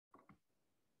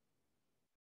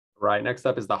Right, next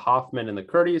up is the Hofman and the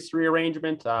Curtius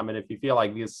rearrangement. And if you feel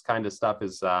like this kind of stuff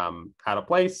is out of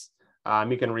place,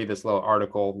 you can read this little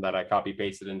article that I copy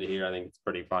pasted into here. I think it's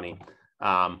pretty funny.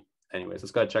 Anyways,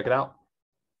 let's go ahead and check it out.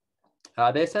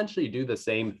 They essentially do the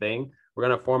same thing. We're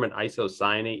going to form an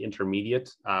isocyanate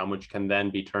intermediate, which can then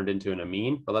be turned into an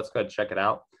amine. But let's go ahead and check it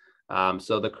out.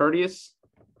 So the Curtius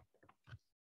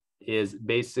is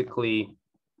basically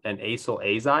an acyl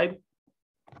azide.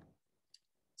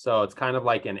 So it's kind of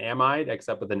like an amide,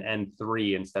 except with an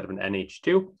N3 instead of an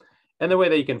NH2. And the way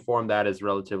that you can form that is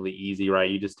relatively easy,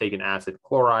 right? You just take an acid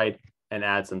chloride and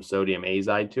add some sodium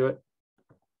azide to it.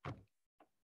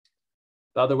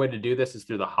 The other way to do this is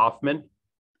through the Hofman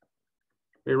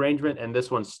rearrangement, and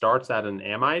this one starts at an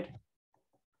amide.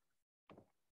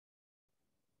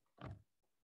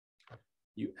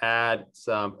 You add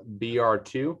some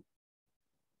Br2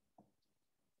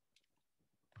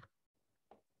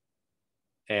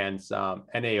 and some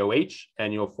NaOH,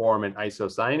 and you'll form an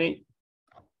isocyanate,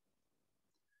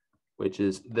 which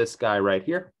is this guy right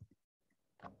here.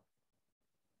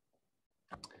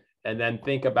 And then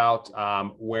think about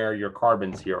where your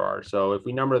carbons here are. So if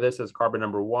we number this as carbon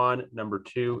number 1, number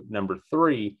 2, number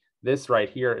 3, this right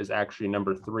here is actually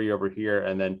number 3 over here,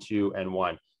 and then 2 and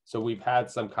 1. So we've had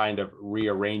some kind of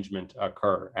rearrangement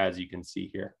occur, as you can see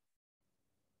here.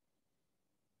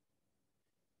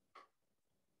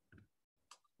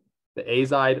 The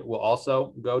azide will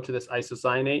also go to this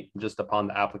isocyanate just upon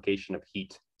the application of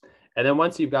heat. And then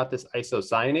once you've got this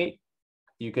isocyanate,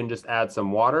 you can just add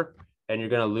some water, and you're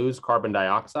going to lose carbon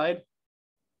dioxide,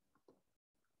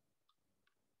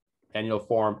 and you'll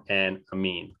form an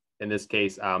amine. In this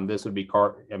case, this would be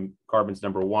carbons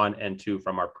number 1 and 2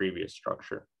 from our previous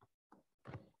structure.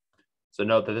 So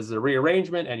note that this is a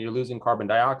rearrangement, and you're losing carbon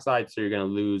dioxide, so you're going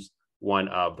to lose one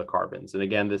of the carbons. And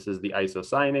again, this is the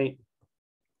isocyanate,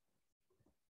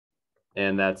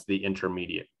 and that's the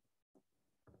intermediate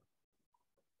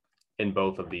in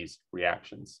both of these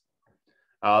reactions.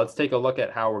 Let's take a look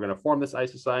at how we're going to form this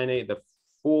isocyanate. The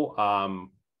full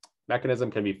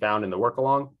mechanism can be found in the work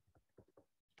along.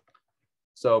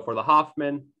 So for the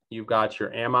Hofman, you've got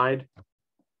your amide.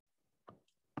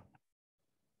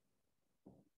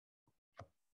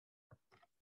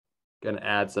 Going to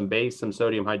add some base, some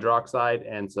sodium hydroxide,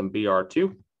 and some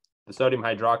Br2. The sodium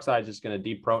hydroxide is just going to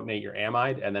deprotonate your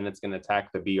amide, and then it's going to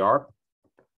attack the Br.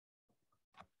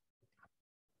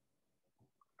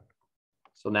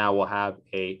 So now we'll have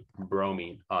a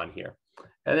bromine on here.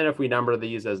 And then if we number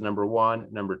these as number 1,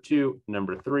 number 2,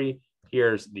 number 3,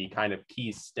 here's the kind of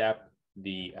key step,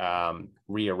 the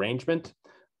rearrangement.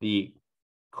 The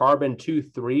carbon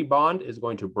 2,3 bond is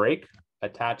going to break,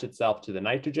 attach itself to the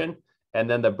nitrogen, and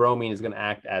then the bromine is going to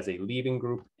act as a leaving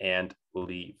group and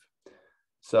leave.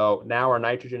 So now our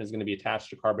nitrogen is going to be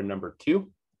attached to carbon number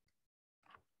 2.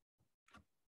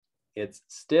 It's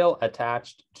still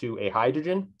attached to a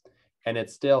hydrogen, and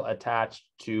it's still attached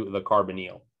to the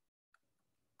carbonyl.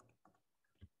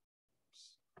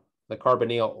 The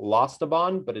carbonyl lost a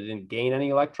bond, but it didn't gain any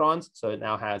electrons, so it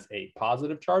now has a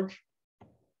positive charge.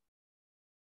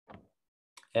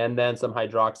 And then some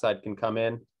hydroxide can come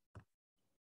in,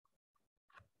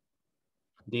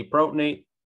 deprotonate,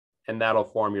 and that'll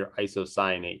form your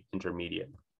isocyanate intermediate.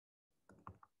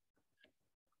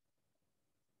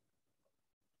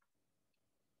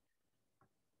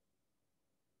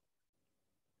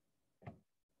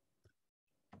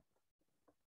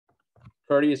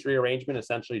 Curtius rearrangement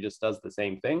essentially just does the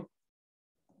same thing.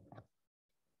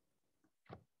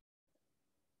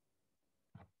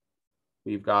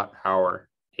 We've got our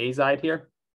azide here.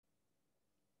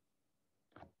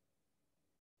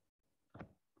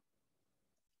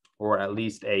 Or at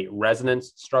least a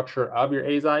resonance structure of your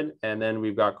azide. And then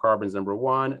we've got carbons number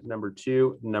 1, number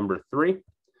 2, number 3.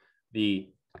 The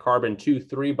carbon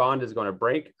 2,3 bond is going to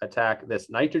break, attack this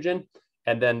nitrogen.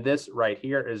 And then this right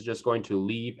here is just going to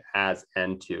leave as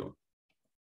N2. So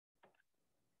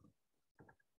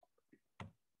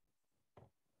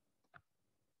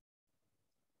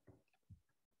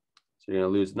you're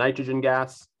going to lose nitrogen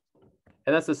gas.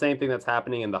 And that's the same thing that's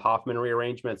happening in the Hofman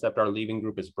rearrangement, except our leaving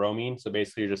group is bromine. So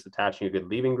basically, you're just attaching a good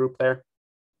leaving group there.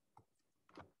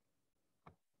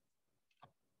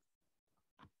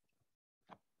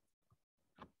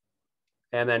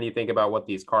 And then you think about what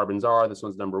these carbons are. This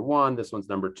one's number 1, this one's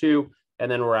number 2,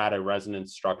 and then we're at a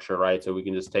resonance structure, right? So we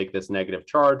can just take this negative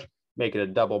charge, make it a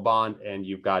double bond, and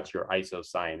you've got your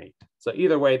isocyanate. So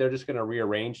either way, they're just going to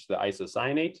rearrange the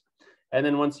isocyanate. And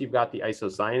then once you've got the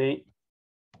isocyanate,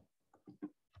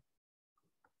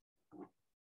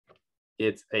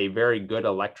 it's a very good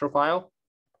electrophile.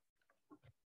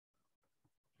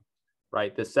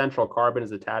 right? This central carbon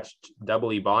is attached,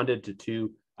 doubly bonded to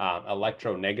two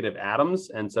electronegative atoms.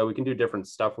 And so we can do different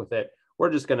stuff with it.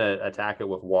 We're just going to attack it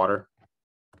with water.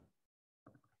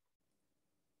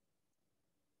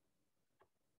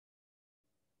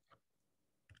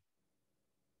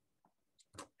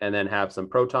 And then have some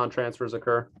proton transfers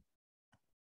occur.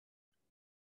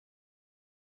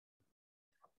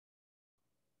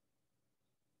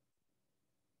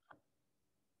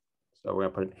 So we're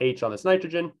going to put an H on this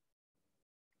nitrogen.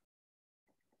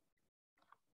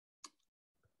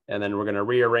 And then we're going to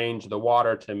rearrange the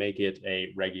water to make it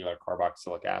a regular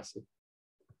carboxylic acid.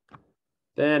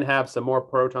 Then have some more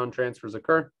proton transfers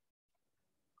occur.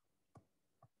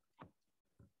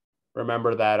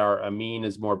 Remember that our amine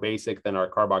is more basic than our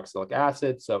carboxylic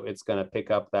acid, so it's going to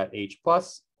pick up that H+.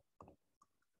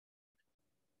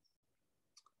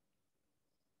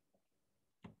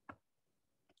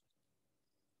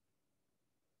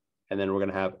 And then we're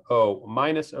going to have O-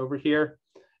 over here.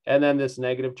 And then this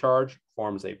negative charge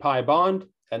forms a pi bond.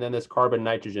 And then this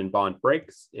carbon-nitrogen bond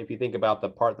breaks. If you think about the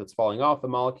part that's falling off the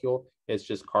molecule, it's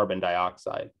just carbon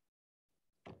dioxide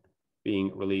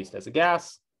being released as a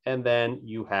gas. And then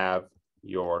you have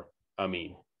your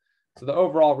amine. So the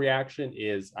overall reaction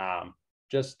is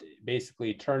just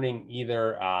basically turning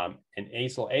either an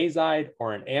acyl azide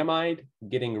or an amide,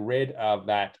 getting rid of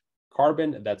that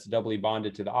carbon that's doubly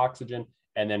bonded to the oxygen,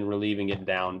 and then relieving it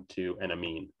down to an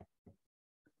amine.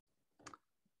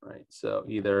 Right, so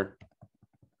either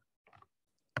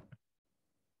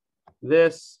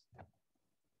this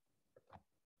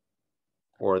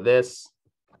or this.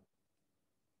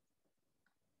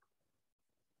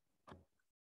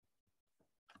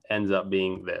 Ends up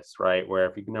being this, right? Where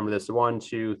if you can number this 1,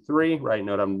 2, 3, right?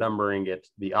 Note I'm numbering it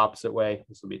the opposite way.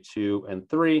 This will be 2 and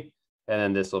 3, and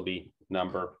then this will be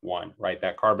number 1, right?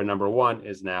 That carbon number 1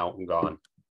 is now gone.